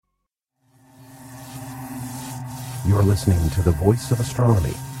You're listening to the Voice of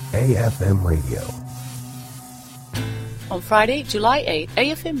Astronomy, AFM Radio. On Friday, July 8th,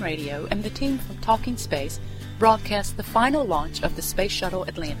 AFM Radio and the team from Talking Space broadcast the final launch of the Space Shuttle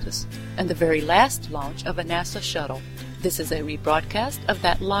Atlantis and the very last launch of a NASA shuttle. This is a rebroadcast of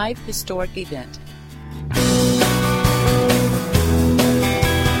that live historic event.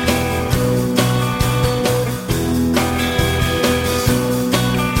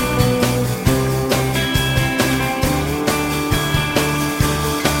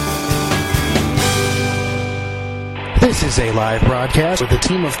 This is a live broadcast with the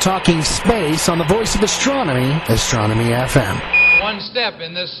team of Talking Space on the Voice of Astronomy, Astronomy FM. One step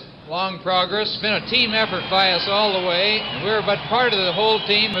in this long progress. It's been a team effort by us all the way. We're but part of the whole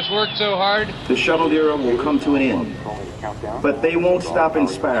team that's worked so hard. The shuttle era will come to an end, but they won't stop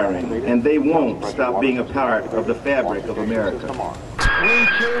inspiring, and they won't stop being a part of the fabric of America. We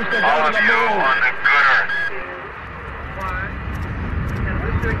choose to go to the moon.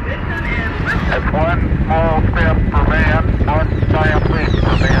 It's one small step for man, one giant leap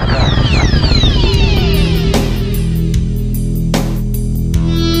for mankind.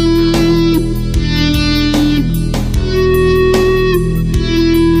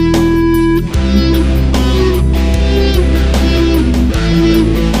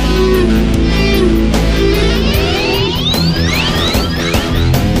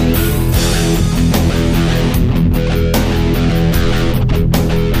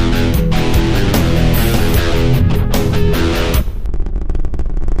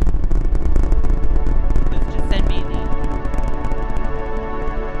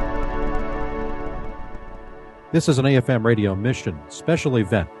 This is an AFM radio mission special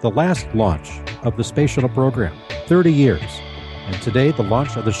event, the last launch of the Space Shuttle program, 30 years, and today the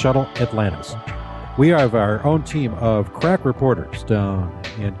launch of the Shuttle Atlantis. We have our own team of crack reporters down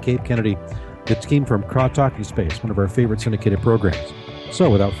in Cape Kennedy, the team from Talking Space, one of our favorite syndicated programs. So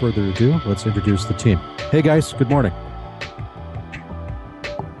without further ado, let's introduce the team. Hey guys, good morning.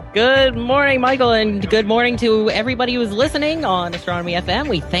 Good morning, Michael, and good morning to everybody who's listening on Astronomy FM.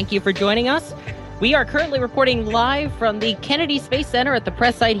 We thank you for joining us. We are currently reporting live from the Kennedy Space Center at the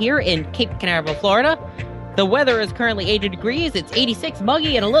press site here in Cape Canaveral, Florida. The weather is currently 80 degrees. It's 86,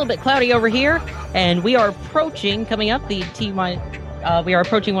 muggy, and a little bit cloudy over here. And we are approaching, we are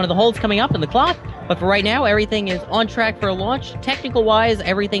approaching one of the holds coming up in the clock. But for right now, everything is on track for a launch. Technical-wise,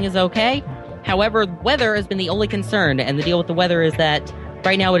 everything is okay. However, weather has been the only concern. And the deal with the weather is that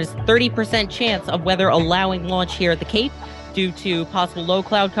right now it is 30% chance of weather allowing launch here at the Cape, due to possible low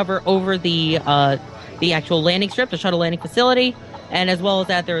cloud cover over the actual landing strip, the shuttle landing facility, and as well as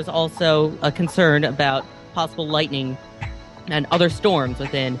that, there is also a concern about possible lightning and other storms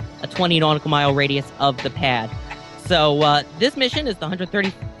within a 20 nautical mile radius of the pad. So this mission is the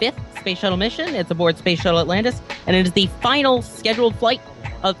 135th Space Shuttle mission. It's aboard Space Shuttle Atlantis, and it is the final scheduled flight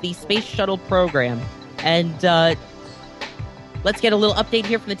of the Space Shuttle program. And let's get a little update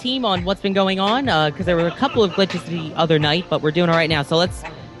here from the team on what's been going on, because there were a couple of glitches the other night, but we're doing it right now. So let's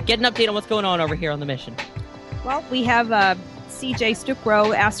get an update on what's going on over here on the mission. Well, we have CJ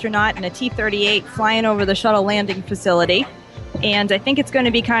Stukro, astronaut, and a T-38 flying over the shuttle landing facility. And I think it's going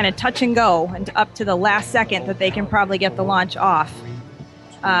to be kind of touch and go and up to the last second that they can probably get the launch off.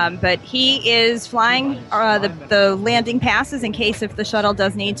 But he is flying the landing passes in case if the shuttle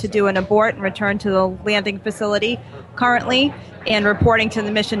does need to do an abort and return to the landing facility currently, and reporting to the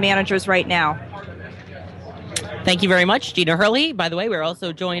mission managers right now. Thank you very much, Gina Hurley. By the way, we're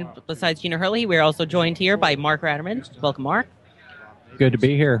also joined, besides Gina Hurley, we're also joined here by Mark Ratterman. Welcome, Mark. Good to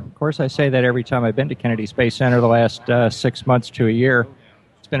be here. Of course, I say that every time I've been to Kennedy Space Center the last 6 months to a year.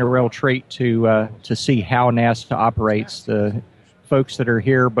 It's been a real treat to see how NASA operates. The folks that are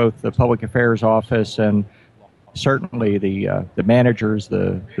here, both the Public Affairs Office and certainly the managers,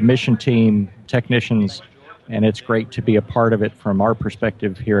 the mission team, technicians, and it's great to be a part of it from our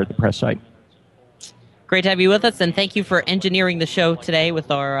perspective here at the press site. Great to have you with us, and thank you for engineering the show today with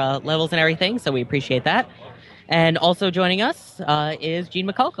our levels and everything, so we appreciate that. And also joining us is Gene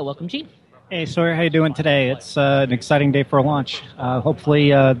McCullough. Welcome, Gene. Hey, Sawyer, how you doing today? It's an exciting day for a launch.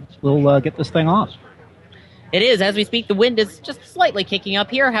 Hopefully we'll get this thing off. It is. As we speak, the wind is just slightly kicking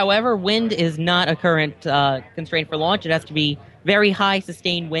up here. However, wind is not a current constraint for launch. It has to be very high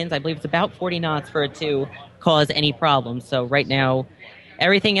sustained winds. I believe it's about 40 knots for it to cause any problems. So right now,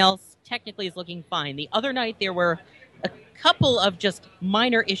 everything else technically is looking fine. The other night, there were a couple of just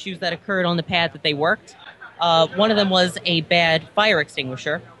minor issues that occurred on the pad that they worked. One of them was a bad fire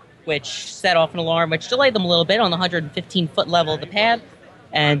extinguisher, which set off an alarm, which delayed them a little bit on the 115-foot level of the pad.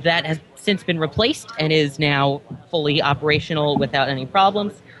 And that has since been replaced and is now fully operational without any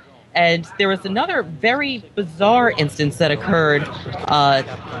problems. And there was another very bizarre instance that occurred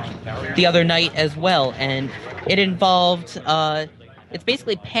the other night as well, and it involved, it's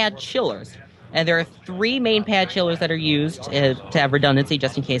basically pad chillers. And there are 3 main pad chillers that are used to have redundancy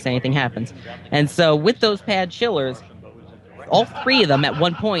just in case anything happens. And so with those pad chillers, all 3 of them at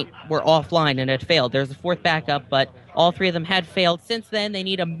one point were offline and had failed. There's a 4th backup, but all 3 of them had failed. Since then, they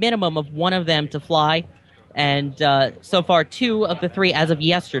need a minimum of 1 of them to fly. And so far, 2 of the 3, as of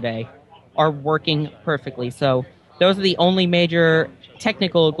yesterday, are working perfectly. So those are the only major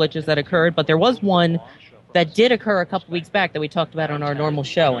technical glitches that occurred. But there was one that did occur a couple weeks back that we talked about on our normal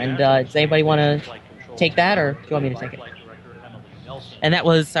show. And does anybody want to take that, or do you want me to take it? And that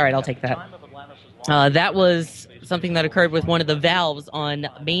was, all right, I'll take that. That was something that occurred with one of the valves on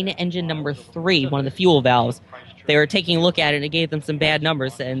main engine number 3, one of the fuel valves. They were taking a look at it, and it gave them some bad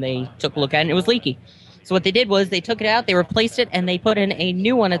numbers, and they took a look at it, and it was leaky. So what they did was they took it out, they replaced it, and they put in a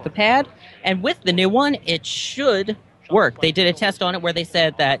new one at the pad. And with the new one, it should work. They did a test on it where they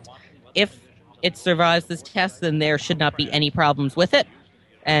said that if it survives this test, then there should not be any problems with it.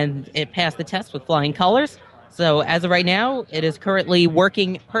 And it passed the test with flying colors. So as of right now, it is currently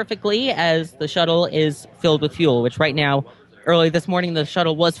working perfectly as the shuttle is filled with fuel, which right now, early this morning, the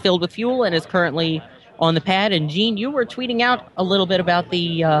shuttle was filled with fuel and is currently on the pad. And Gene, you were tweeting out a little bit about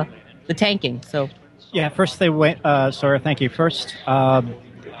the tanking. So. Yeah, first they went, Sawyer, thank you. First,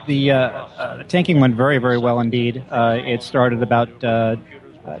 the tanking went very, very well indeed. It started about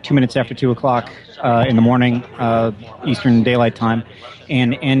 2 minutes after 2 o'clock in the morning, Eastern Daylight Time,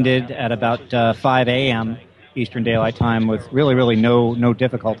 and ended at about 5 a.m. Eastern Daylight Time with really, really no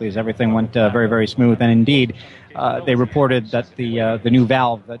difficulties. Everything went very, very smooth. And indeed, they reported that the new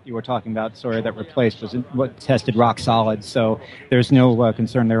valve that you were talking about, Sawyer, that replaced was what tested rock solid. So there's no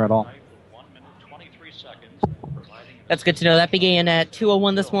concern there at all. That's good to know. That began at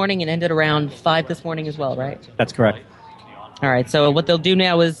 2:01 this morning and ended around 5 this morning as well, right? That's correct. All right, so what they'll do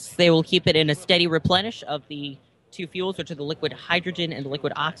now is they will keep it in a steady replenish of the 2 fuels, which are the liquid hydrogen and the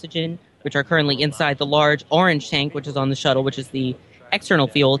liquid oxygen, which are currently inside the large orange tank, which is on the shuttle, which is the external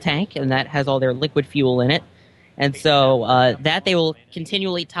fuel tank, and that has all their liquid fuel in it. And so that they will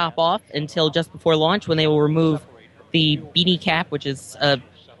continually top off until just before launch, when they will remove the beanie cap, which is a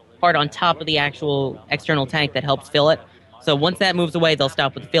part on top of the actual external tank that helps fill it. So once that moves away, they'll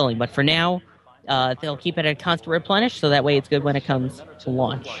stop with the filling. But for now, they'll keep it at constant replenish, so that way it's good when it comes to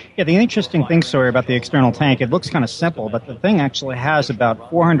launch. Yeah, the interesting thing, Sawyer, about the external tank, it looks kind of simple, but the thing actually has about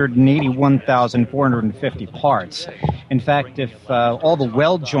 481,450 parts. In fact, if all the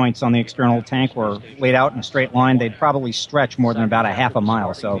weld joints on the external tank were laid out in a straight line, they'd probably stretch more than about a half a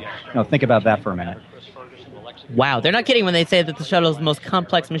mile. So, think about that for a minute. Wow, they're not kidding when they say that the shuttle is the most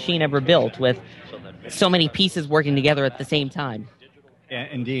complex machine ever built, with so many pieces working together at the same time. Yeah,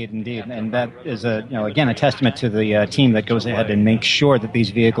 indeed. And that is, again, a testament to the team that goes ahead and makes sure that these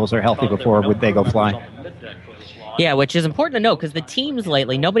vehicles are healthy before they go fly. Yeah, which is important to know, because the teams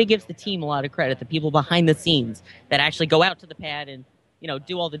lately, nobody gives the team a lot of credit, the people behind the scenes that actually go out to the pad and,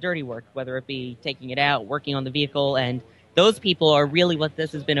 do all the dirty work, whether it be taking it out, working on the vehicle, and those people are really what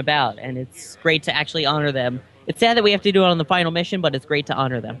this has been about, and it's great to actually honor them. It's sad that we have to do it on the final mission, but it's great to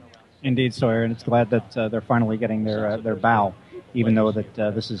honor them. Indeed, Sawyer, and it's glad that they're finally getting their bow, even though that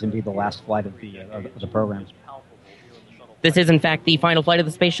this is indeed the last flight of the program. This is, in fact, the final flight of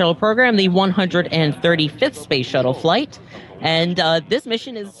the Space Shuttle program, the 135th Space Shuttle flight, and this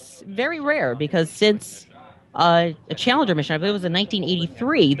mission is very rare because since a Challenger mission, I believe it was in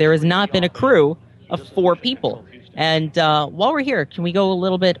 1983, there has not been a crew of 4 people. And while we're here, can we go a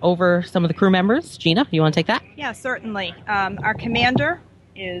little bit over some of the crew members? Gina, you want to take that? Yeah, certainly. Our commander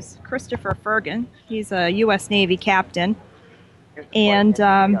is Christopher Fergan. He's a U.S. Navy captain. And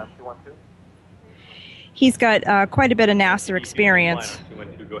he's got quite a bit of NASA experience.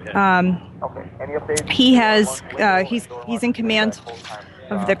 He's in command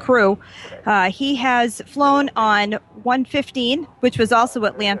of the crew. He has flown on 115, which was also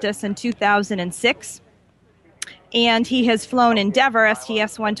Atlantis, in 2006. And he has flown Endeavour,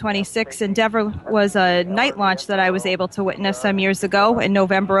 STS-126. Endeavour was a night launch that I was able to witness some years ago in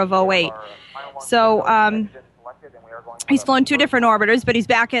November of 2008. So he's flown 2 different orbiters, but he's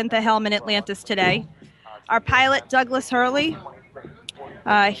back at the helm in Atlantis today. Our pilot, Douglas Hurley,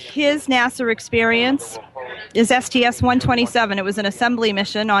 his NASA experience is STS-127. It was an assembly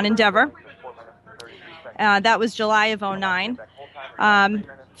mission on Endeavour. That was July of 2009.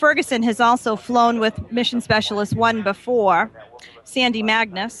 Ferguson has also flown with Mission Specialist 1 before, Sandy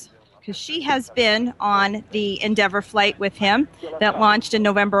Magnus, because she has been on the Endeavour flight with him that launched in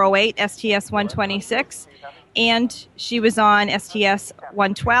November 2008, STS-126. and she was on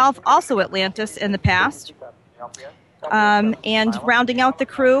STS-112, also Atlantis in the past. And rounding out the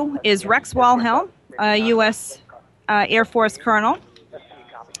crew is Rex Walhelm, a U.S. Air Force colonel.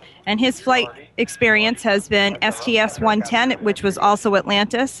 And his flight experience has been STS-110, which was also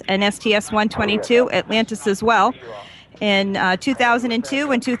Atlantis, and STS-122, Atlantis as well, in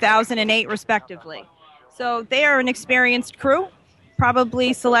 2002 and 2008, respectively. So they are an experienced crew,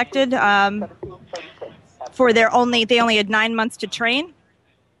 probably selected for they only had 9 months to train.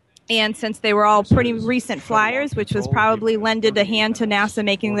 And since they were all pretty recent flyers, which was probably lended a hand to NASA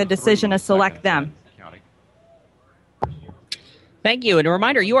making the decision to select them. Thank you. And a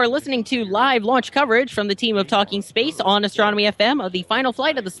reminder, you are listening to live launch coverage from the team of Talking Space on Astronomy FM of the final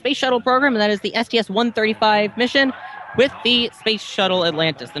flight of the Space Shuttle program, and that is the STS-135 mission with the Space Shuttle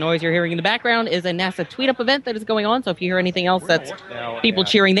Atlantis. The noise you're hearing in the background is a NASA tweet-up event that is going on, so if you hear anything else, that's people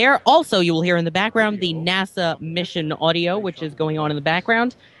cheering there. Also, you will hear in the background the NASA mission audio, which is going on in the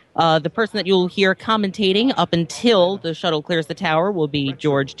background. The person that you'll hear commentating up until the shuttle clears the tower will be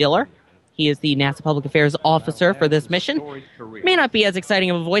George Diller. He is the NASA Public Affairs Officer for this mission. May not be as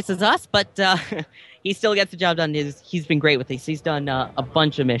exciting of a voice as us, but he still gets the job done. He's been great with these. He's done a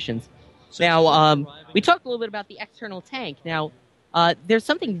bunch of missions. Now, we talked a little bit about the external tank. Now, there's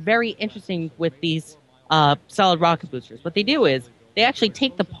something very interesting with these solid rocket boosters. What they do is they actually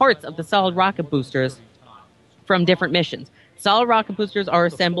take the parts of the solid rocket boosters from different missions. Solid rocket boosters are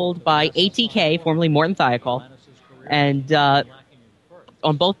assembled by ATK, formerly Morton Thiokol, and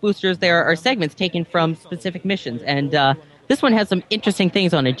on both boosters there are segments taken from specific missions. And this one has some interesting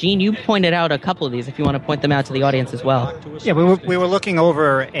things on it. Gene, you pointed out a couple of these, if you want to point them out to the audience as well. Yeah, we were looking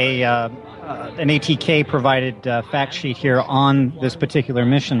over an ATK-provided fact sheet here on this particular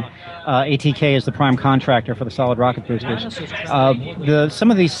mission. ATK is the prime contractor for the solid rocket boosters. Some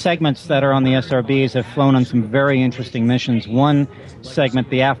of these segments that are on the SRBs have flown on some very interesting missions. One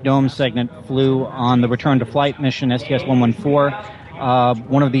segment, the Aft Dome segment, flew on the return to flight mission STS-114.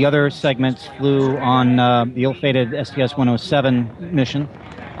 One of the other segments flew on the ill-fated STS-107 mission.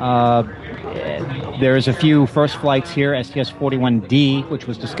 There's a few first flights here, STS-41D, which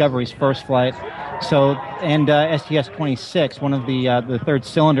was Discovery's first flight. So, and STS-26, one of the third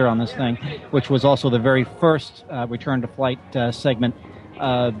cylinder on this thing, which was also the very first return to flight segment,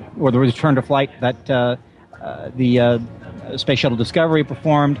 or the return to flight that the Space Shuttle Discovery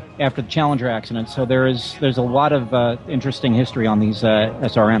performed after the Challenger accident. So there's a lot of interesting history on these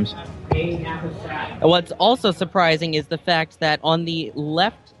SRMs. What's also surprising is the fact that on the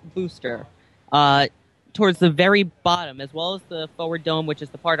left booster, towards the very bottom, as well as the forward dome, which is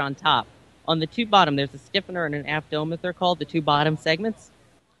the part on top, on the two bottom, there's a stiffener and an aft dome, as they're called, the two bottom segments.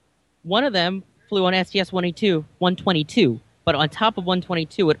 One of them flew on STS-122, but on top of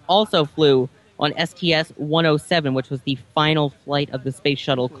 122, it also flew on STS-107, which was the final flight of the Space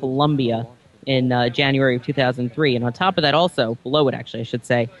Shuttle Columbia in January of 2003. And on top of that also, below it actually, I should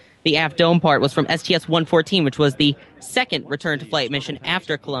say, the aft dome part was from STS-114, which was the second return-to-flight mission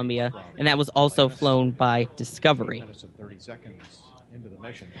after Columbia, and that was also flown by Discovery.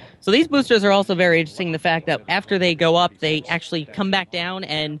 So these boosters are also very interesting in the fact that after they go up, they actually come back down,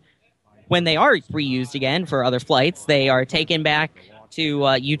 and when they are reused again for other flights, they are taken back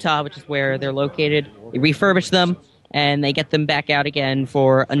to Utah, which is where they're located. They refurbish them, and they get them back out again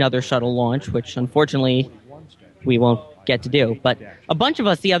for another shuttle launch, which unfortunately we won't get to do. But a bunch of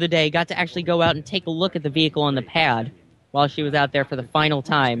us the other day got to actually go out and take a look at the vehicle on the pad while she was out there for the final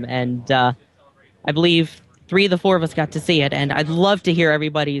time, and I believe 3 of the 4 of us got to see it, and I'd love to hear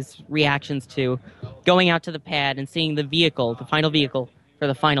everybody's reactions to going out to the pad and seeing the vehicle, the final vehicle, for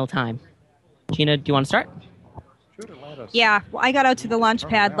the final time. Gina, do you want to start? Yeah, well, I got out to the launch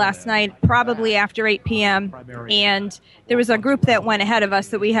pad last night, probably after 8 p.m., and there was a group that went ahead of us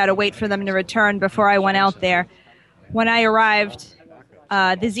that we had to wait for them to return before I went out there. When I arrived,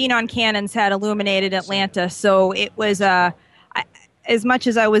 the xenon cannons had illuminated Atlanta, so it was, as much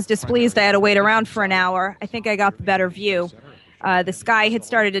as I was displeased I had to wait around for an hour, I think I got the better view. The sky had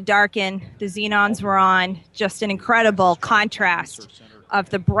started to darken, the xenons were on, just an incredible contrast of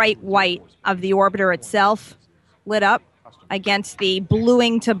the bright white of the orbiter itself lit up against the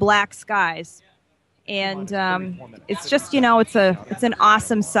bluing to black skies. And it's just, it's an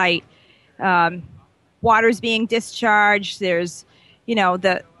awesome sight. Water's being discharged. There's,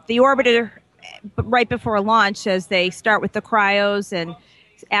 the orbiter right before launch, as they start with the cryos and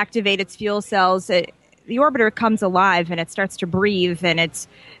activate its fuel cells, the orbiter comes alive and it starts to breathe and it's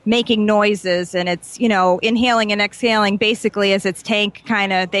making noises and it's, inhaling and exhaling basically as its tank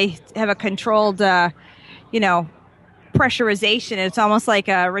they have a controlled, pressurization. It's almost like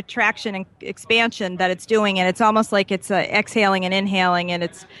a retraction and expansion that it's doing, and it's almost like it's exhaling and inhaling, and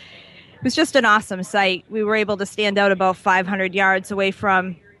it was just an awesome sight. We were able to stand out about 500 yards away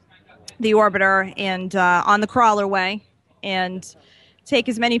from the orbiter and on the crawler way and take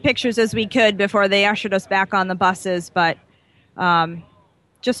as many pictures as we could before they ushered us back on the buses, but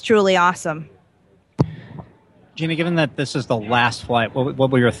just truly awesome. Jamie, given that this is the last flight,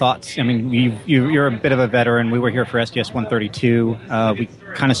 what were your thoughts? I mean, you're a bit of a veteran. We were here for STS-132. We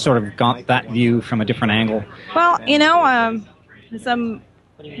kind of sort of got that view from a different angle. Well, as I'm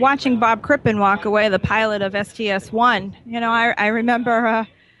watching Bob Crippen walk away, the pilot of STS-1, I remember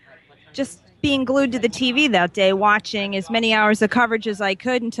just being glued to the TV that day, watching as many hours of coverage as I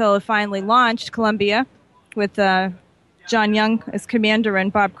could until it finally launched Columbia with John Young as commander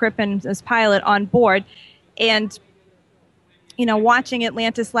and Bob Crippen as pilot on board. And, watching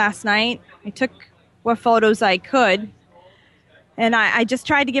Atlantis last night, I took what photos I could, and I just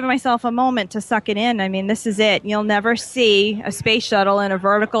tried to give myself a moment to suck it in. I mean, this is it. You'll never see a space shuttle in a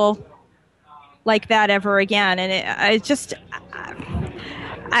vertical like that ever again. And it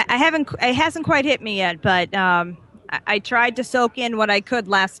hasn't quite hit me yet, but I tried to soak in what I could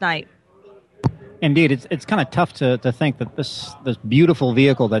last night. Indeed, it's kind of tough to think that this beautiful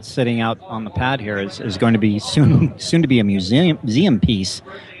vehicle that's sitting out on the pad here is going to be soon to be a museum piece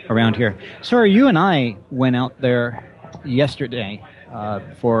around here. Sir, you and I went out there yesterday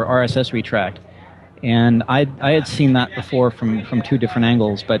for RSS Retract, and I had seen that before from two different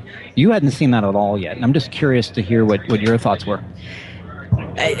angles, but you hadn't seen that at all yet. And I'm just curious to hear what your thoughts were.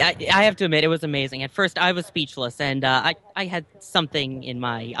 I have to admit, it was amazing. At first, I was speechless, and I had something in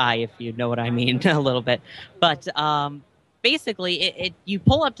my eye, if you know what I mean, a little bit. But basically, you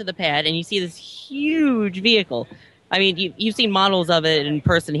pull up to the pad, and you see this huge vehicle. I mean, you've seen models of it in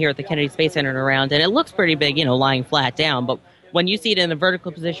person here at the Kennedy Space Center and around, and it looks pretty big, lying flat down. But when you see it in a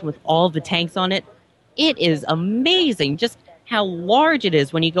vertical position with all the tanks on it, it is amazing just how large it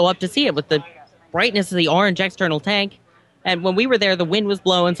is when you go up to see it with the brightness of the orange external tank. And when we were there, the wind was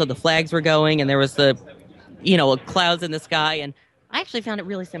blowing, so the flags were going, and there was the, clouds in the sky. And I actually found it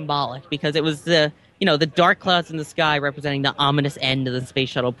really symbolic because it was the dark clouds in the sky representing the ominous end of the space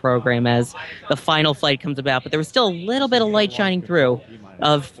shuttle program as the final flight comes about. But there was still a little bit of light shining through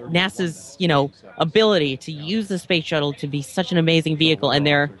of NASA's, ability to use the space shuttle to be such an amazing vehicle and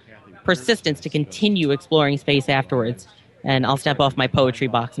their persistence to continue exploring space afterwards. And I'll step off my poetry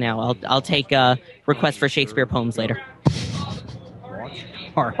box now. I'll take requests for Shakespeare poems later.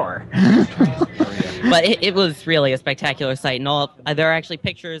 Har. But it was really a spectacular sight. And there are actually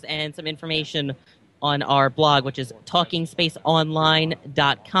pictures and some information on our blog, which is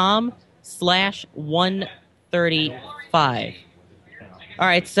talkingspaceonline.com/135. All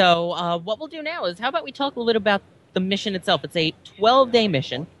right, so what we'll do now is, how about we talk a little bit about the mission itself? It's a 12-day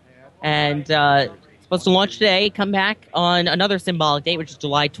mission, and it's supposed to launch today, come back on another symbolic date, which is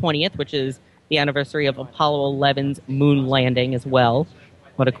July 20th, which is the anniversary of Apollo 11's moon landing as well.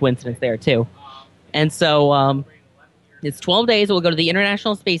 What a coincidence there, too. And so it's 12 days. We'll go to the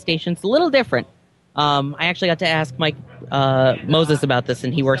International Space Station. It's a little different. I actually got to ask Mike Moses about this,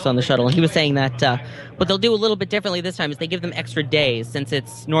 and he works on the shuttle. And he was saying that what they'll do a little bit differently this time is they give them extra days, since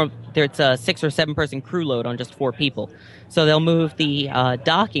it's a 6 or 7 person crew load on just 4 people. So they'll move the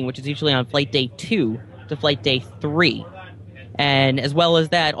docking, which is usually on flight day 2, to flight day 3. And as well as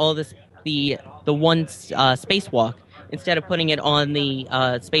that, all this the one spacewalk, instead of putting it on the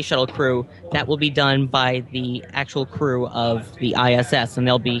space shuttle crew, that will be done by the actual crew of the ISS, and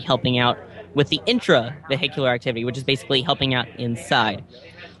they'll be helping out with the intra-vehicular activity, which is basically helping out inside.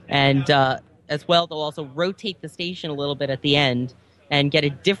 And as well, they'll also rotate the station a little bit at the end and get a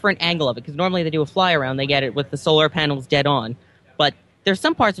different angle of it, because normally they do a fly-around, they get it with the solar panels dead on. But there's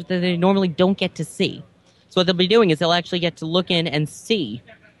some parts that they normally don't get to see. So what they'll be doing is they'll actually get to look in and see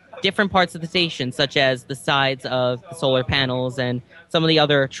different parts of the station, such as the sides of the solar panels and some of the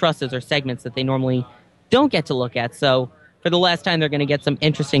other trusses or segments that they normally don't get to look at. So for the last time, they're going to get some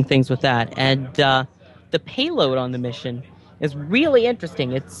interesting things with that. And the payload on the mission is really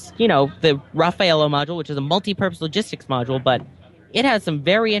interesting. It's, the Raffaello module, which is a multi-purpose logistics module, but it has some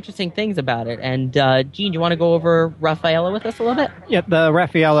very interesting things about it. And Gene, do you want to go over Raffaello with us a little bit? Yeah, the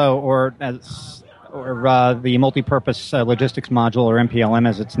Raffaello, or the multi-purpose logistics module, or MPLM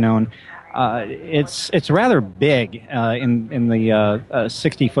as it's known, it's rather big in the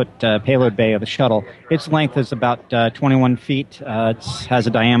 60-foot payload bay of the shuttle. Its length is about 21 feet. It has a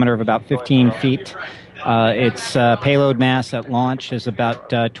diameter of about 15 feet. Its payload mass at launch is about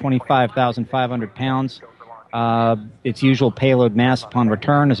 25,500 pounds. Its usual payload mass upon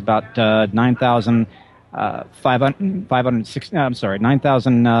return is about 9,000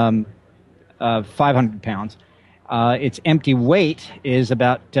 9,500 pounds. Its empty weight is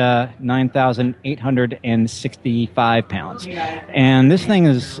about 9,865 pounds. And this thing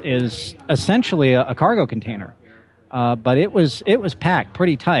is essentially a cargo container. But it was packed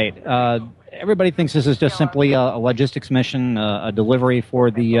pretty tight. Everybody thinks this is just simply a logistics mission, a delivery for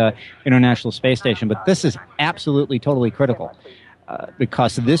the International Space Station. But this is absolutely, totally critical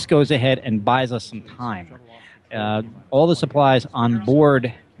because this goes ahead and buys us some time. All the supplies on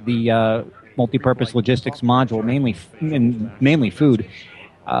board the multi-purpose logistics module, mainly food,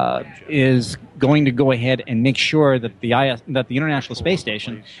 is going to go ahead and make sure that the International Space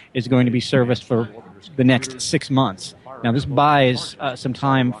Station is going to be serviced for the next 6 months. Now, this buys some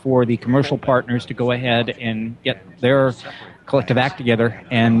time for the commercial partners to go ahead and get their collective act together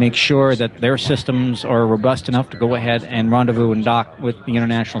and make sure that their systems are robust enough to go ahead and rendezvous and dock with the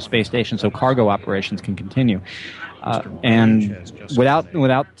International Space Station so cargo operations can continue. And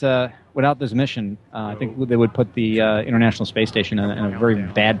without this mission, I think they would put the International Space Station in a very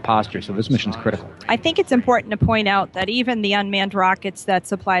bad posture. So this mission is critical. I think it's important to point out that even the unmanned rockets that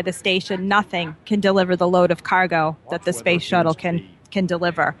supply the station, nothing can deliver the load of cargo that the space shuttle can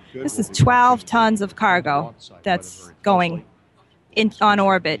deliver. This is 12 tons of cargo that's going on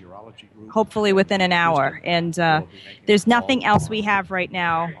orbit, hopefully within an hour. And there's nothing else we have right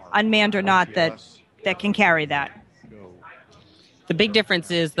now, unmanned or not, that can carry that. The big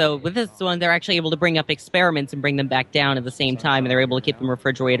difference is, though, with this one, they're actually able to bring up experiments and bring them back down at the same time, and they're able to keep them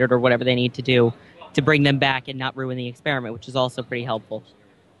refrigerated or whatever they need to do to bring them back and not ruin the experiment, which is also pretty helpful.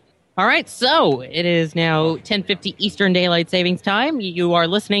 All right, so it is now 10:50 Eastern Daylight Savings Time. You are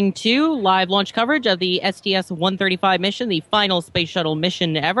listening to live launch coverage of the STS-135 mission, the final space shuttle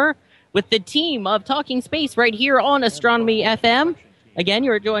mission ever, with the team of Talking Space right here on Astronomy FM. Again,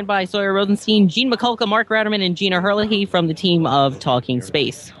 you're joined by Sawyer Rosenstein, Gene McCulka, Mark Ratterman, and Gina Herlihy from the team of Talking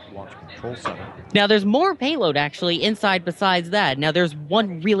Space. Now, there's more payload, actually, inside besides that. Now, there's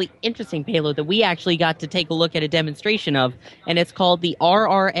one really interesting payload that we actually got to take a look at a demonstration of, and it's called the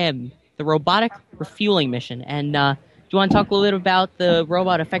RRM, the Robotic Refueling Mission. And do you want to talk a little bit about the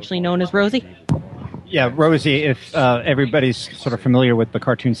robot affectionately known as Rosie? Yeah, Rosie, if everybody's sort of familiar with the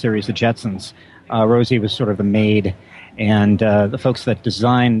cartoon series The Jetsons, Rosie was sort of the maid. And the folks that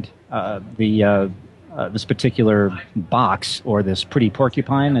designed this particular box, or this pretty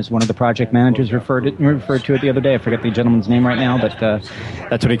porcupine, as one of the project managers referred to it the other day. I forget the gentleman's name right now, but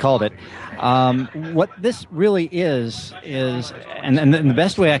that's what he called it. What this really is and the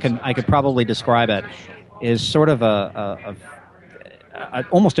best way I could probably describe it is sort of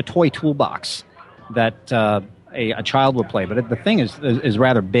almost a toy toolbox that a child would play, but the thing is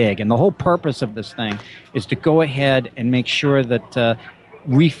rather big, and the whole purpose of this thing is to go ahead and make sure that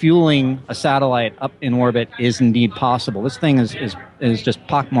refueling a satellite up in orbit is indeed possible. This thing is just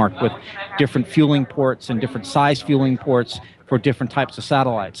pockmarked with different fueling ports and different size fueling ports for different types of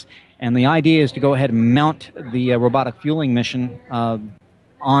satellites. And the idea is to go ahead and mount the robotic fueling mission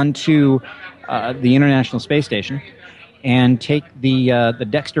onto the International Space Station and take the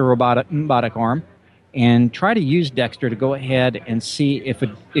Dexter robotic arm and try to use Dexter to go ahead and see if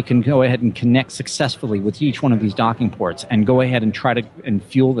it can go ahead and connect successfully with each one of these docking ports and go ahead and try to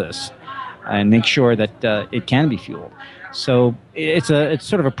fuel this and make sure that it can be fueled. So it's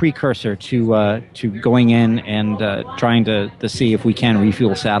sort of a precursor to going in and trying to see if we can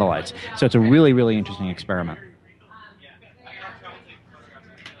refuel satellites. So it's a really, really interesting experiment.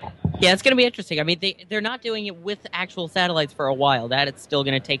 Yeah, it's going to be interesting. I mean, they're not doing it with actual satellites for a while. That it's still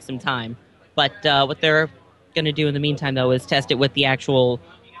going to take some time. But what they're going to do in the meantime, though, is test it with the actual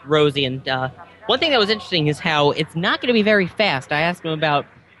Rosie. And one thing that was interesting is how it's not going to be very fast. I asked them about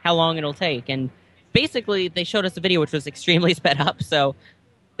how long it'll take. And basically, they showed us a video which was extremely sped up. So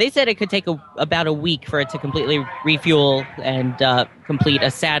they said it could take about a week for it to completely refuel and complete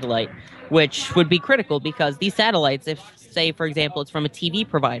a satellite, which would be critical because these satellites, if, say, for example, it's from a TV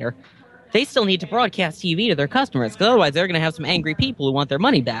provider, they still need to broadcast TV to their customers, because otherwise they're going to have some angry people who want their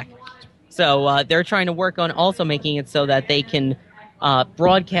money back. So they're trying to work on also making it so that they can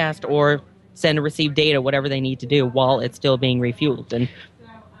broadcast or send or receive data, whatever they need to do, while it's still being refueled. And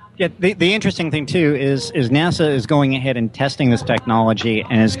yeah, the interesting thing, too, is NASA is going ahead and testing this technology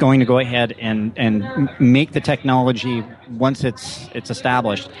and is going to go ahead and make the technology, once it's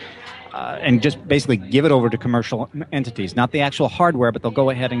established, and just basically give it over to commercial entities. Not the actual hardware, but they'll go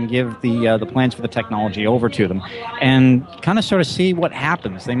ahead and give the plans for the technology over to them and kind of sort of see what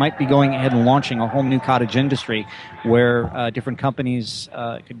happens. They might be going ahead and launching a whole new cottage industry where different companies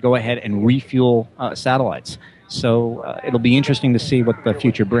could go ahead and refuel satellites. So it'll be interesting to see what the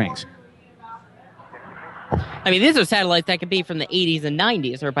future brings. I mean, these are satellites that could be from the 80s and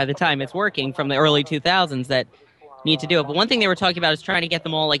 90s, or by the time it's working, from the early 2000s that need to do it. But one thing they were talking about is trying to get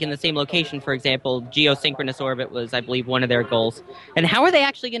them all like in the same location. For example, geosynchronous orbit was, I believe, one of their goals. And how are they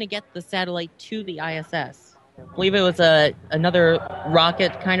actually going to get the satellite to the ISS? I believe it was another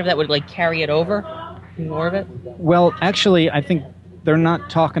rocket kind of that would like carry it over in orbit. Well, actually, I think they're not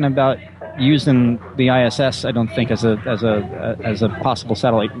talking about using the ISS. I don't think as a possible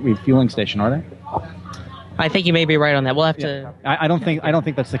satellite refueling station, are they? I think you may be right on that. We'll have to. I don't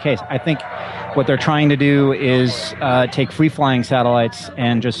think that's the case. I think what they're trying to do is take free-flying satellites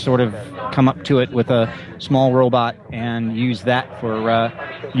and just sort of come up to it with a small robot and use that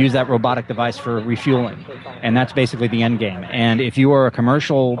robotic device for refueling, and that's basically the end game. And if you are a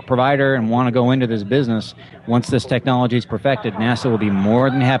commercial provider and want to go into this business, once this technology is perfected, NASA will be more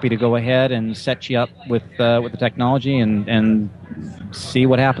than happy to go ahead and set you up with the technology and see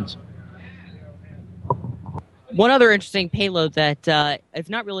what happens. One other interesting payload that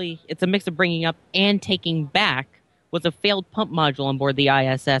it's a mix of bringing up and taking back was a failed pump module on board the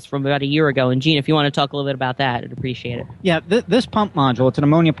ISS from about a year ago. And Gene, if you want to talk a little bit about that, I'd appreciate it. Yeah, this pump module, it's an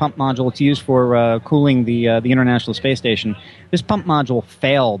ammonia pump module. It's used for cooling the International Space Station. This pump module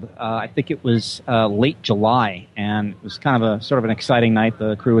failed, I think it was late July, and it was kind of an exciting night.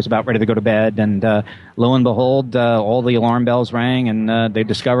 The crew was about ready to go to bed, and lo and behold, all the alarm bells rang, and they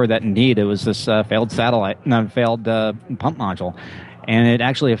discovered that indeed it was this failed pump module. And it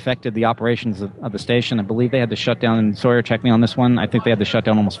actually affected the operations of the station. I believe they had to shut down, and Sawyer, check me on this one, I think they had to shut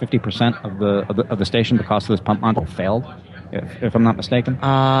down almost 50% of the station because this pump module failed, if I'm not mistaken.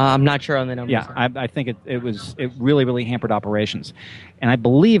 I'm not sure on the numbers. Yeah, I think it really, really hampered operations. And I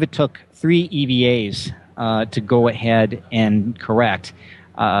believe it took 3 EVAs to go ahead and correct.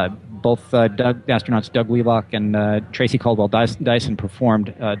 Both astronauts Doug Wheelock and Tracy Caldwell Dyson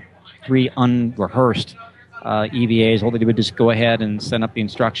performed 3 unrehearsed EVAs. All they did was just go ahead and send up the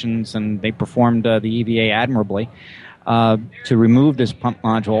instructions, and they performed the EVA admirably to remove this pump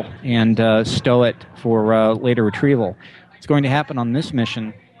module and stow it for later retrieval. What's going to happen on this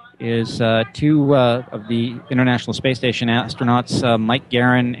mission is 2 of the International Space Station astronauts, Mike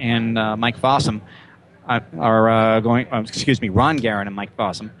Guerin and Mike Fossum, Ron Guerin and Mike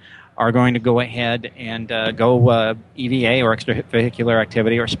Fossum, are going to go ahead and go EVA or extravehicular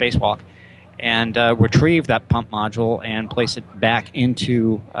activity or spacewalk and retrieve that pump module and place it back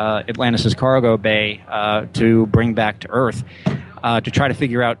into Atlantis' cargo bay to bring back to Earth to try to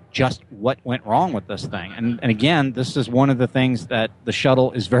figure out just what went wrong with this thing. And again, this is one of the things that the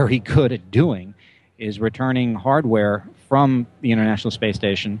shuttle is very good at doing, is returning hardware from the International Space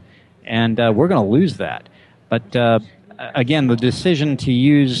Station, and we're going to lose that. But again, the decision to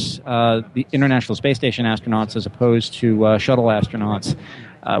use the International Space Station astronauts as opposed to shuttle astronauts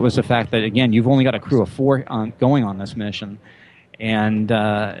was the fact that, again, you've only got a crew of 4 going on this mission, and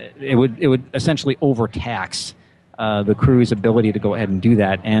it would essentially overtax the crew's ability to go ahead and do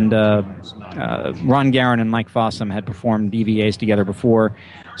that. And Ron Guerin and Mike Fossum had performed EVAs together before,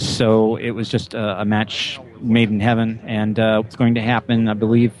 so it was just a match made in heaven. And what's going to happen, I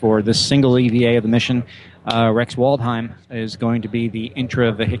believe, for this single EVA of the mission, Rex Waldheim is going to be the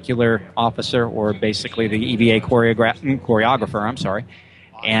intravehicular officer, or basically the EVA choreographer,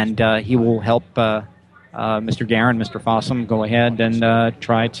 and he will help Mr. Guerin, Mr. Fossum go ahead and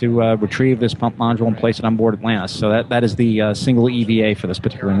try to retrieve this pump module and place it on board Atlantis. So that is the single EVA for this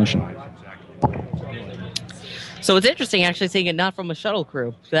particular mission. So it's interesting actually seeing it not from a shuttle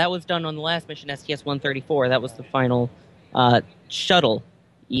crew. So that was done on the last mission, STS-134. That was the final shuttle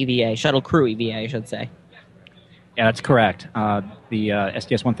EVA, shuttle crew EVA, I should say. Yeah, that's correct. The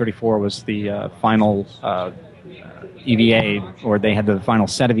STS-134 was the final EVA, or they had the final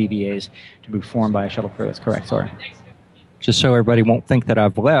set of EVAs to be performed by a shuttle crew. That's correct, sorry. Just so everybody won't think that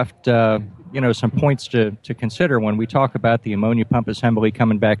I've left, some points to consider when we talk about the ammonia pump assembly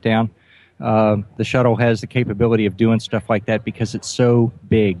coming back down. The shuttle has the capability of doing stuff like that because it's so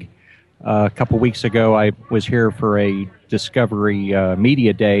big. A couple weeks ago, I was here for a Discovery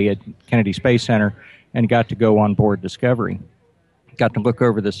Media Day at Kennedy Space Center and got to go on board Discovery. Got to look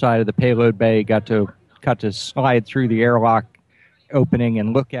over the side of the payload bay, got to slide through the airlock opening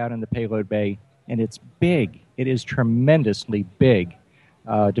and look out in the payload bay, and it's big. It is tremendously big.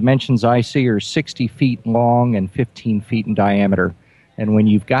 Dimensions I see are 60 feet long and 15 feet in diameter. And when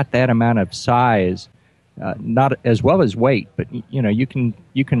you've got that amount of size, not as well as weight, but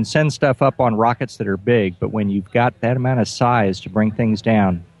you can send stuff up on rockets that are big, but when you've got that amount of size to bring things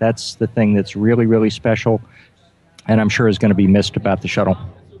down, that's the thing that's really, really special, and I'm sure is going to be missed about the shuttle.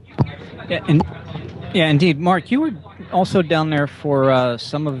 Yeah, indeed. Mark, you were also down there for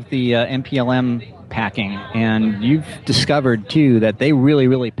some of the MPLM packing, and you've discovered, too, that they really,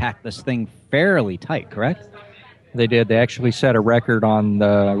 really pack this thing fairly tight, correct? They did. They actually set a record on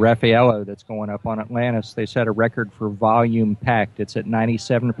the Raffaello that's going up on Atlantis. They set a record for volume packed. It's at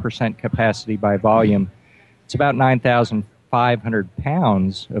 97% capacity by volume. It's about 9,500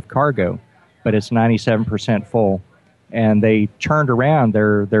 pounds of cargo, but it's 97% full. And they turned around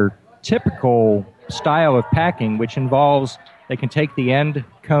their typical style of packing, which involves they can take the end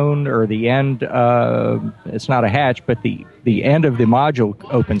cone or the end, it's not a hatch, but the end of the module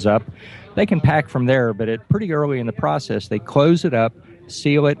opens up. They can pack from there, but pretty early in the process, they close it up,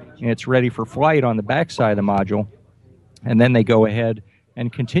 seal it, and it's ready for flight on the backside of the module. And then they go ahead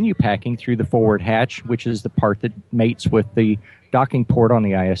and continue packing through the forward hatch, which is the part that mates with the docking port on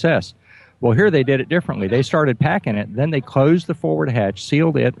the ISS. Well, here they did it differently. They started packing it, then they closed the forward hatch,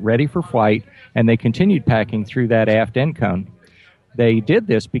 sealed it, ready for flight, and they continued packing through that aft end cone. They did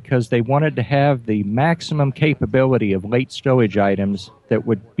this because they wanted to have the maximum capability of late stowage items that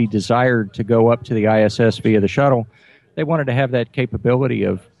would be desired to go up to the ISS via the shuttle. They wanted to have that capability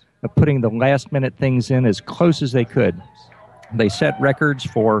of putting the last-minute things in as close as they could. They set records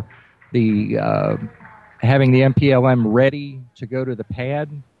for the having the MPLM ready to go to the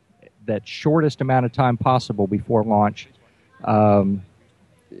pad that shortest amount of time possible before launch. I'm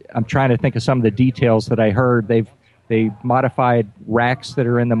trying to think of some of the details that I heard. They modified racks that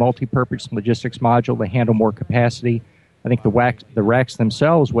are in the multi-purpose logistics module to handle more capacity. I think the racks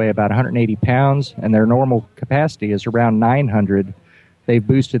themselves weigh about 180 pounds, and their normal capacity is around 900. They've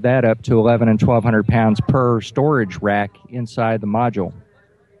boosted that up to 1,100 and 1,200 pounds per storage rack inside the module.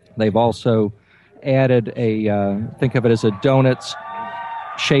 They've also added think of it as a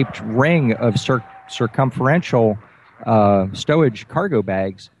donuts-shaped ring of circumferential stowage cargo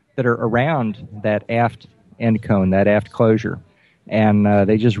bags that are around that aft end cone, that aft closure. And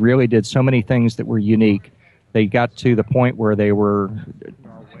they just really did so many things that were unique. They got to the point where they were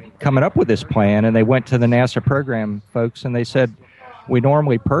coming up with this plan, and they went to the NASA program folks, and they said, we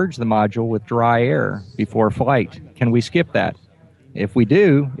normally purge the module with dry air before flight. Can we skip that? If we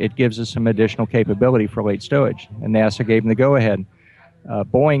do, it gives us some additional capability for late stowage. And NASA gave them the go-ahead.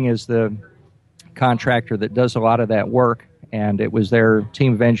 Boeing is the contractor that does a lot of that work, and it was their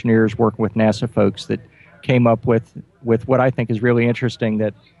team of engineers working with NASA folks that came up with what I think is really interesting,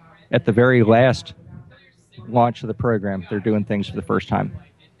 that at the very last launch of the program, they're doing things for the first time.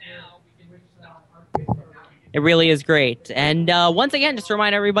 It really is great. And once again, just to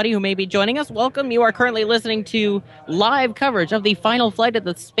remind everybody who may be joining us, welcome. You are currently listening to live coverage of the final flight of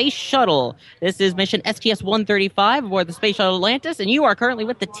the Space Shuttle. This is mission STS-135 aboard the Space Shuttle Atlantis, and you are currently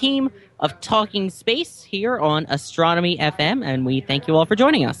with the team of Talking Space here on Astronomy FM, and we thank you all for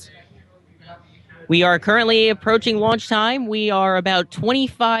joining us. We are currently approaching launch time. We are about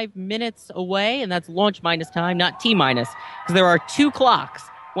 25 minutes away, and that's launch minus time, not T minus, because there are two clocks.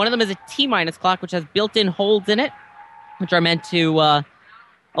 One of them is a T-minus clock, which has built-in holds in it, which are meant to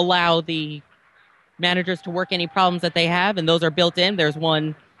allow the managers to work any problems that they have, and those are built in. There's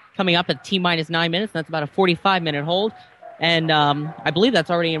one coming up at T-minus 9 minutes, and that's about a 45-minute hold, and I believe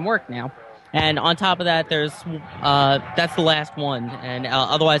that's already in work now. And on top of that, there's that's the last one, and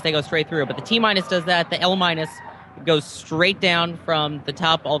otherwise they go straight through. But the T-minus does that. The L-minus goes straight down from the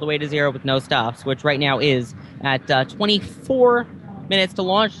top all the way to zero with no stops, which right now is at 24 minutes to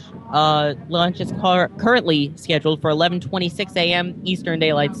launch. Launch is currently scheduled for 11:26 a.m. Eastern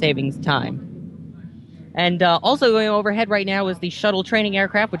Daylight Savings Time. And also going overhead right now is the shuttle training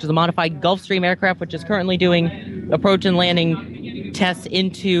aircraft, which is a modified Gulfstream aircraft, which is currently doing approach and landing tests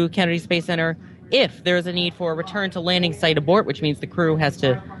into Kennedy Space Center if there is a need for a return to landing site abort, which means the crew has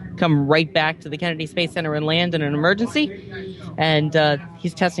to come right back to the Kennedy Space Center and land in an emergency. And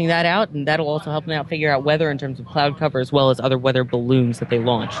he's testing that out, and that'll also help him out figure out weather in terms of cloud cover as well as other weather balloons that they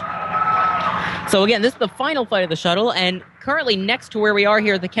launch. So again, this is the final flight of the shuttle, and currently next to where we are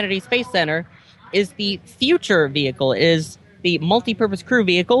here at the Kennedy Space Center is the future vehicle, is the multi-purpose crew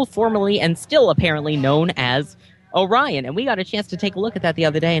vehicle, formerly and still apparently known as Orion. And we got a chance to take a look at that the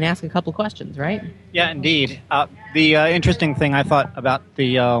other day and ask a couple questions, right? Yeah, indeed. The interesting thing I thought about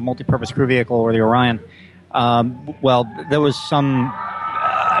the multi-purpose crew vehicle, or the Orion, well, there was some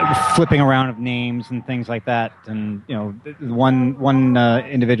flipping around of names and things like that, and one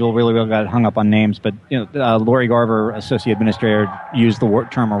individual really got hung up on names, but Lori Garver, associate administrator, used the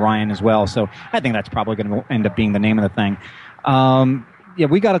term Orion as well, so I think that's probably going to end up being the name of the thing. Yeah,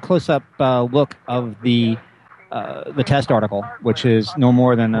 we got a close-up look of the test article, which is no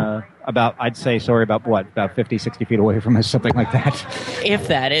more than about 50, 60 feet away from us, something like that. If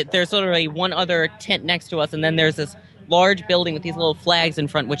that. There's literally one other tent next to us, and then there's this large building with these little flags in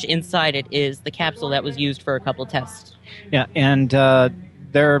front, which inside it is the capsule that was used for a couple tests. Yeah, and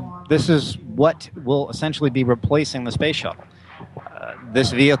this is what will essentially be replacing the space shuttle.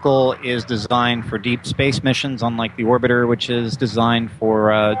 This vehicle is designed for deep space missions, unlike the orbiter, which is designed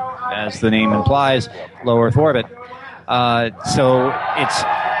for, as the name implies, low Earth orbit. So it's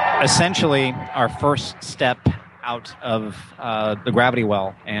essentially our first step out of the gravity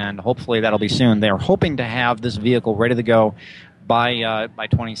well, and hopefully that'll be soon. They're hoping to have this vehicle ready to go by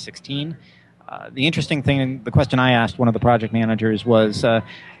 2016. The interesting thing, the question I asked one of the project managers was,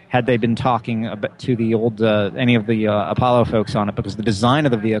 had they been talking to the old any of the Apollo folks on it, because the design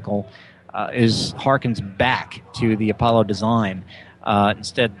of the vehicle harkens back to the Apollo design.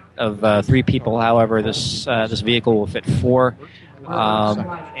 Instead of 3 people, however, this vehicle will fit 4.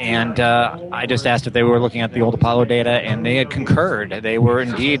 And I just asked if they were looking at the old Apollo data, and they had concurred. They were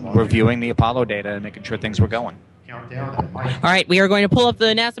indeed reviewing the Apollo data and making sure things were going. All right, we are going to pull up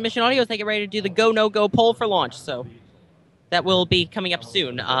the NASA mission audio as they get ready to do the go, no go poll for launch. So that will be coming up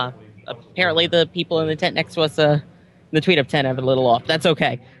soon. Apparently the people in the tent next to us, the Tweet Up tent, have it a little off. That's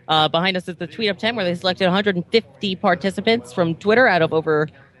okay. Behind us is the Tweet Up tent, where they selected 150 participants from Twitter out of over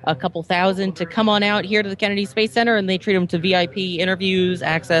a couple thousand to come on out here to the Kennedy Space Center, and they treat them to VIP interviews,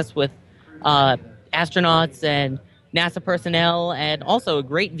 access with astronauts and NASA personnel, and also a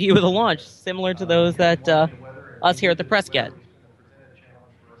great view of the launch, similar to those that us here at the press get.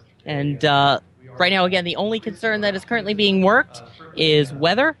 And right now, again, the only concern that is currently being worked is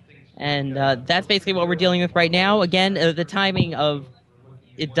weather, and that's basically what we're dealing with right now. Again, the timing of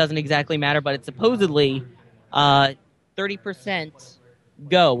it doesn't exactly matter, but it's supposedly 30%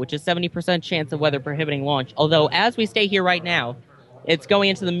 go, which is 70% chance of weather prohibiting launch. Although, as we stay here right now, it's going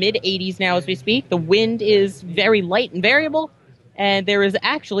into the mid-80s now as we speak. The wind is very light and variable, and there is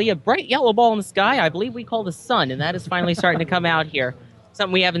actually a bright yellow ball in the sky, I believe we call the sun, and that is finally starting to come out here.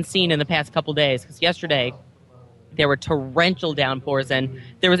 Something we haven't seen in the past couple days, because yesterday there were torrential downpours, and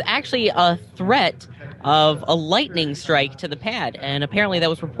there was actually a threat of a lightning strike to the pad, and apparently that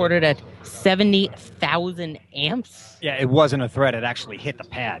was reported at 70,000 amps. Yeah, it wasn't a threat. It actually hit the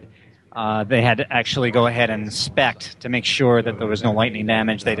pad. They had to actually go ahead and inspect to make sure that there was no lightning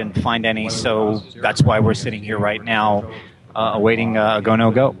damage. They didn't find any, so that's why we're sitting here right now awaiting a go,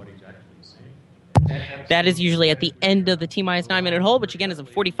 no go. That is usually at the end of the T-minus 9-minute hold, which again is a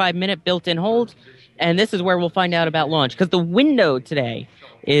 45-minute built-in hold. And this is where we'll find out about launch, because the window today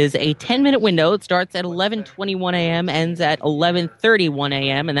is a 10-minute window. It starts at 11:21 a.m., ends at 11:31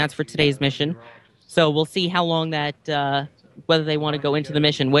 a.m., and that's for today's mission. So we'll see how long that, whether they want to go into the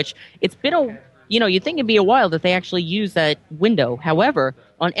mission, which it's been you'd think it'd be a while that they actually use that window. However,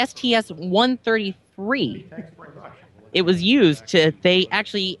 on STS-133, it was used they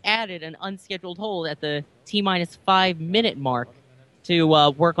actually added an unscheduled hold at the T-minus 5-minute mark to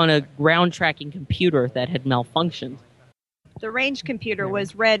work on a ground tracking computer that had malfunctioned. The range computer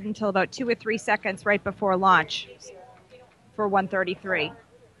was read until about 2 or 3 seconds right before launch for 133.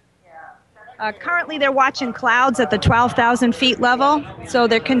 Currently, they're watching clouds at the 12,000 feet level, so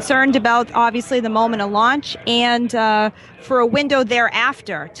they're concerned about, obviously, the moment of launch and for a window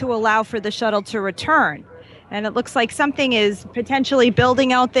thereafter to allow for the shuttle to return. And it looks like something is potentially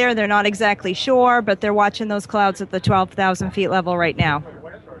building out there. They're not exactly sure, but they're watching those clouds at the 12,000 feet level right now.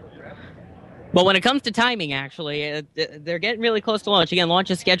 Well, when it comes to timing, actually, they're getting really close to launch. Again,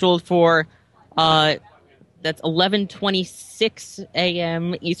 launch is scheduled for, that's 11:26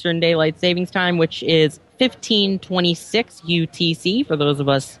 a.m. Eastern Daylight Savings Time, which is 15:26 UTC for those of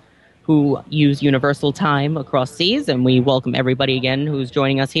us who use universal time across seas. And we welcome everybody again who's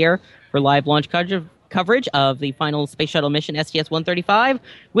joining us here for live launch coverage of the final space shuttle mission STS-135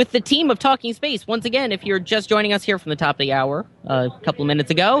 with the team of Talking Space. Once again, if you're just joining us here from the top of the hour a couple of minutes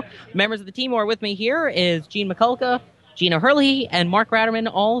ago, members of the team who are with me here is Gene McCulka, Gina Hurley, and Mark Ratterman,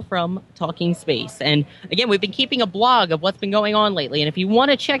 all from Talking Space. And again, we've been keeping a blog of what's been going on lately, and if you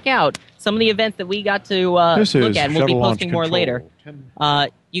want to check out some of the events that we got to look at, and we'll be posting more later,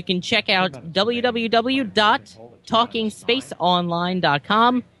 you can check out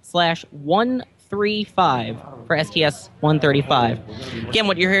www.talkingspaceonline.com/135 for STS-135. Again,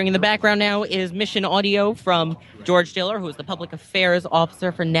 what you're hearing in the background now is mission audio from George Diller, who is the Public Affairs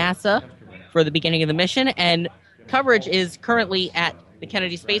Officer for NASA for the beginning of the mission, and coverage is currently at the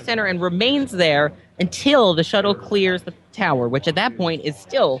Kennedy Space Center and remains there until the shuttle clears the tower, which at that point is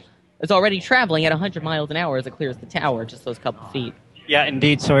already traveling at 100 miles an hour as it clears the tower, just those couple feet. Yeah,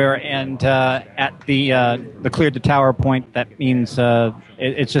 indeed, Sawyer. And at the cleared the tower point, that means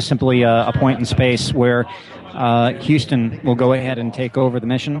it's just simply a point in space where Houston will go ahead and take over the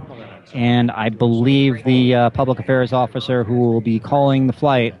mission. and I believe the public affairs officer who will be calling the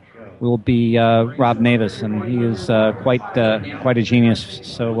flight will be Rob Navis, and he is quite a genius.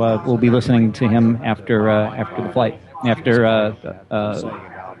 So we'll be listening to him after the flight, after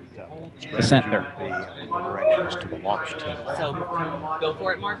descent there. To the launch team. So go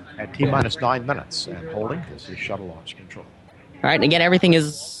for it, Mark. At T-minus 9 minutes and holding. This is shuttle launch control. All right, and again, everything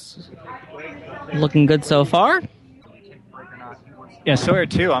is looking good so far. Yeah, Sawyer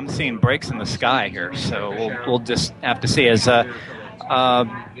too. I'm seeing breaks in the sky here, so we'll just have to see. As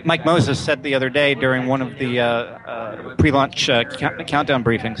Mike Moses said the other day during one of the pre-launch countdown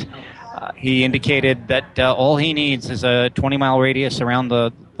briefings, he indicated that all he needs is a 20-mile radius around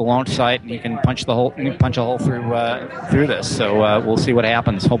the launch site, and he can punch a hole through this. So we'll see what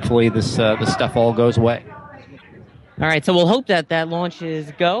happens. Hopefully, this stuff all goes away. All right, so we'll hope that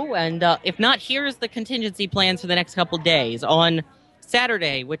launches go, and if not, here's the contingency plans for the next couple days. On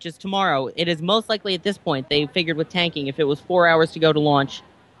Saturday, which is tomorrow, it is most likely at this point, they figured with tanking, if it was 4 hours to go to launch,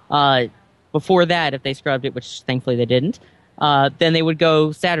 before that, if they scrubbed it, which thankfully they didn't, then they would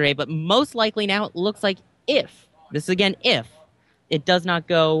go Saturday. But most likely now it looks like if it does not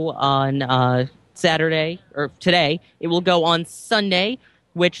go on Saturday, or today, it will go on Sunday,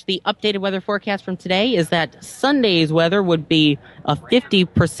 which the updated weather forecast from today is that Sunday's weather would be a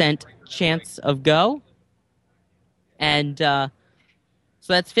 50% chance of go. And so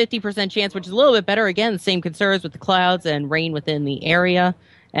that's 50% chance, which is a little bit better. Again, the same concerns with the clouds and rain within the area.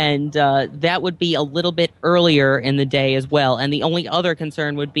 And that would be a little bit earlier in the day as well. And the only other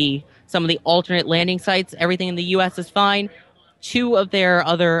concern would be some of the alternate landing sites. Everything in the U.S. is fine. 2 of their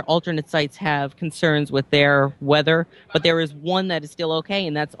other alternate sites have concerns with their weather, but there is one that is still okay,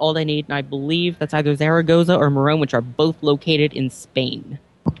 and that's all they need. And I believe that's either Zaragoza or Morón, which are both located in Spain.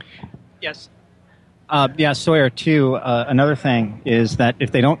 Yes. Sawyer, too, another thing is that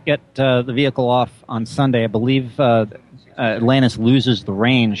if they don't get the vehicle off on Sunday, I believe Atlantis loses the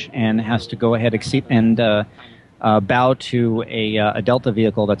range and has to go ahead and bow to a Delta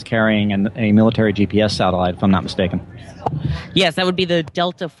vehicle that's carrying a military GPS satellite, if I'm not mistaken. Yes, that would be the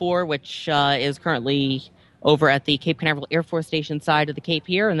Delta IV, which is currently over at the Cape Canaveral Air Force Station side of the Cape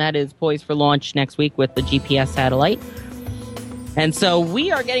here, and that is poised for launch next week with the GPS satellite. And so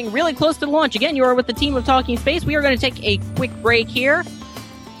we are getting really close to launch. Again, you are with the team of Talking Space. We are going to take a quick break here.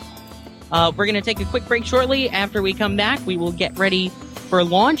 We're going to take a quick break shortly. After we come back, we will get ready for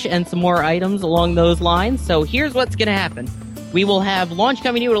launch and some more items along those lines. So here's what's going to happen. We will have launch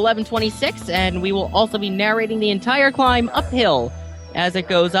coming to you at 11:26, and we will also be narrating the entire climb uphill as it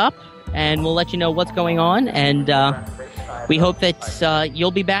goes up, and we'll let you know what's going on. And we hope that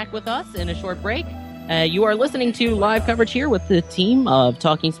you'll be back with us in a short break. You are listening to live coverage here with the team of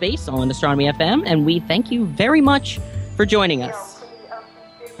Talking Space on Astronomy FM, and we thank you very much for joining us.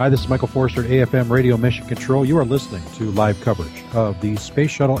 Hi, this is Michael Forster at AFM Radio Mission Control. You are listening to live coverage of the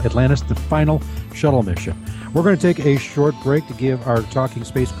Space Shuttle Atlantis, the final shuttle mission. We're going to take a short break to give our Talking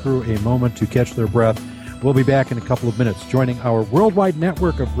Space crew a moment to catch their breath. We'll be back in a couple of minutes, joining our worldwide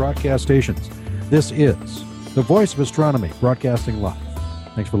network of broadcast stations. This is the Voice of Astronomy, broadcasting live.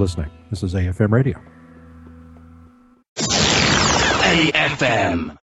 Thanks for listening. This is AFM Radio. AFM.